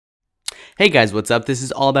Hey guys, what's up? This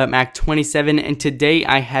is All About Mac 27, and today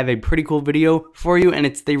I have a pretty cool video for you, and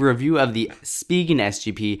it's the review of the Spigen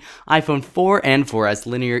SGP iPhone 4 and 4S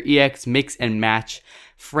Linear EX Mix and Match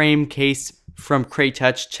frame case from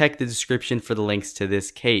Cretouch. Check the description for the links to this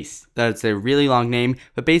case. That's a really long name,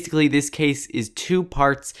 but basically this case is two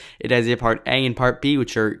parts. It has a part A and part B,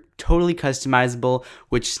 which are totally customizable,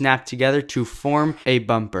 which snap together to form a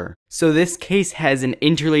bumper. So this case has an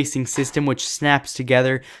interlacing system which snaps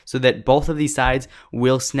together so that both of these sides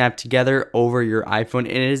will snap together over your iPhone, and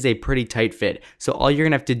it is a pretty tight fit. So all you're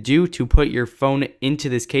gonna have to do to put your phone into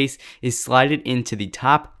this case is slide it into the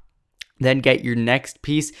top. Then get your next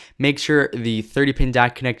piece. Make sure the 30-pin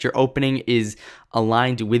dot connector opening is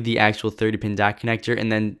aligned with the actual 30-pin dot connector,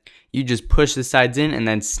 and then you just push the sides in and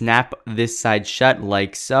then snap this side shut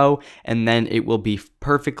like so, and then it will be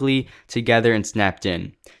perfectly together and snapped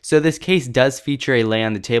in. So this case does feature a lay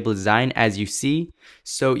on the table design, as you see,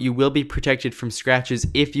 so you will be protected from scratches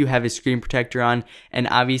if you have a screen protector on, and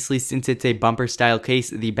obviously since it's a bumper style case,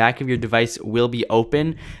 the back of your device will be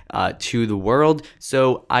open to the world.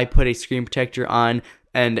 So I put a screen protector on,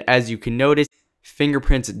 and as you can notice,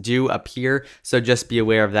 fingerprints do appear, so just be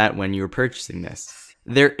aware of that when you're purchasing this.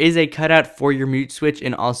 There is a cutout for your mute switch,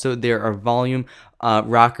 and also there are volume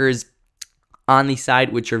rockers on the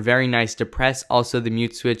side, which are very nice to press. Also, the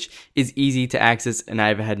mute switch is easy to access, and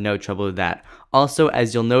I've had no trouble with that. Also,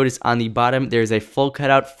 as you'll notice on the bottom, there's a full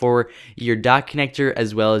cutout for your dock connector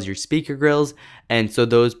as well as your speaker grills, and so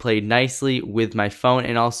those played nicely with my phone.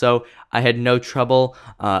 And also, I had no trouble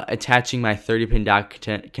attaching my 30-pin dock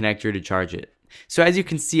connector to charge it. So as you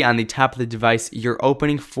can see on the top of the device, your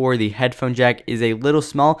opening for the headphone jack is a little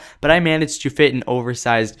small, but I managed to fit an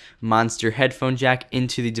oversized monster headphone jack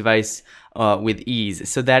into the device with ease.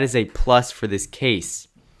 So that is a plus for this case.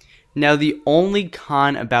 Now the only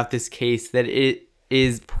con about this case that it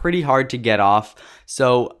is pretty hard to get off.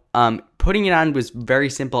 So putting it on was very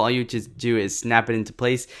simple. All you just do is snap it into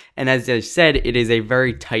place, and as I said, it is a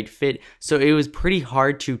very tight fit, so it was pretty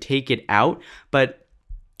hard to take it out, but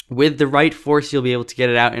with the right force, you'll be able to get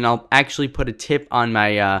it out, and I'll actually put a tip on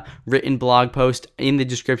my written blog post in the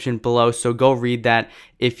description below, so go read that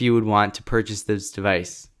if you would want to purchase this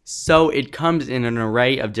device. So it comes in an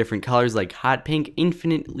array of different colors like hot pink,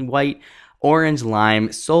 infinite white, orange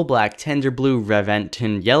lime, soul black, tender blue,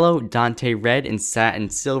 Reventon yellow, Dante red, and satin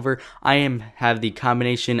silver. I have the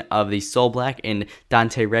combination of the soul black and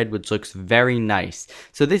Dante red, which looks very nice.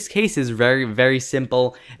 So this case is very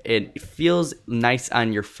simple. It feels nice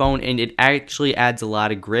on your phone, and it actually adds a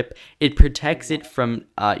lot of grip. It protects it from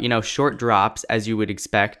short drops, as you would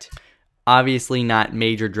expect. Obviously not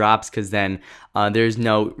major drops, because then there's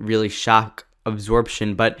no really shock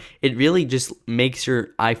absorption, but it really just makes your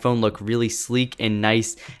iPhone look really sleek and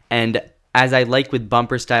nice. And as I like with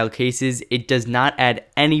bumper style cases, it does not add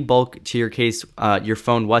any bulk to your case, your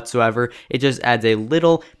phone whatsoever. It just adds a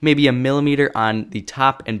little, maybe a millimeter on the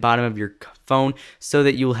top and bottom of your phone, so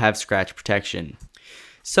that you will have scratch protection.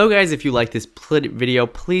 So guys, if you like this video,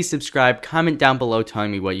 please subscribe, comment down below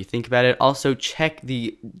telling me what you think about it. Also, check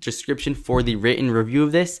the description for the written review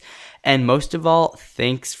of this. And most of all,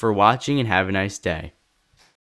 thanks for watching and have a nice day.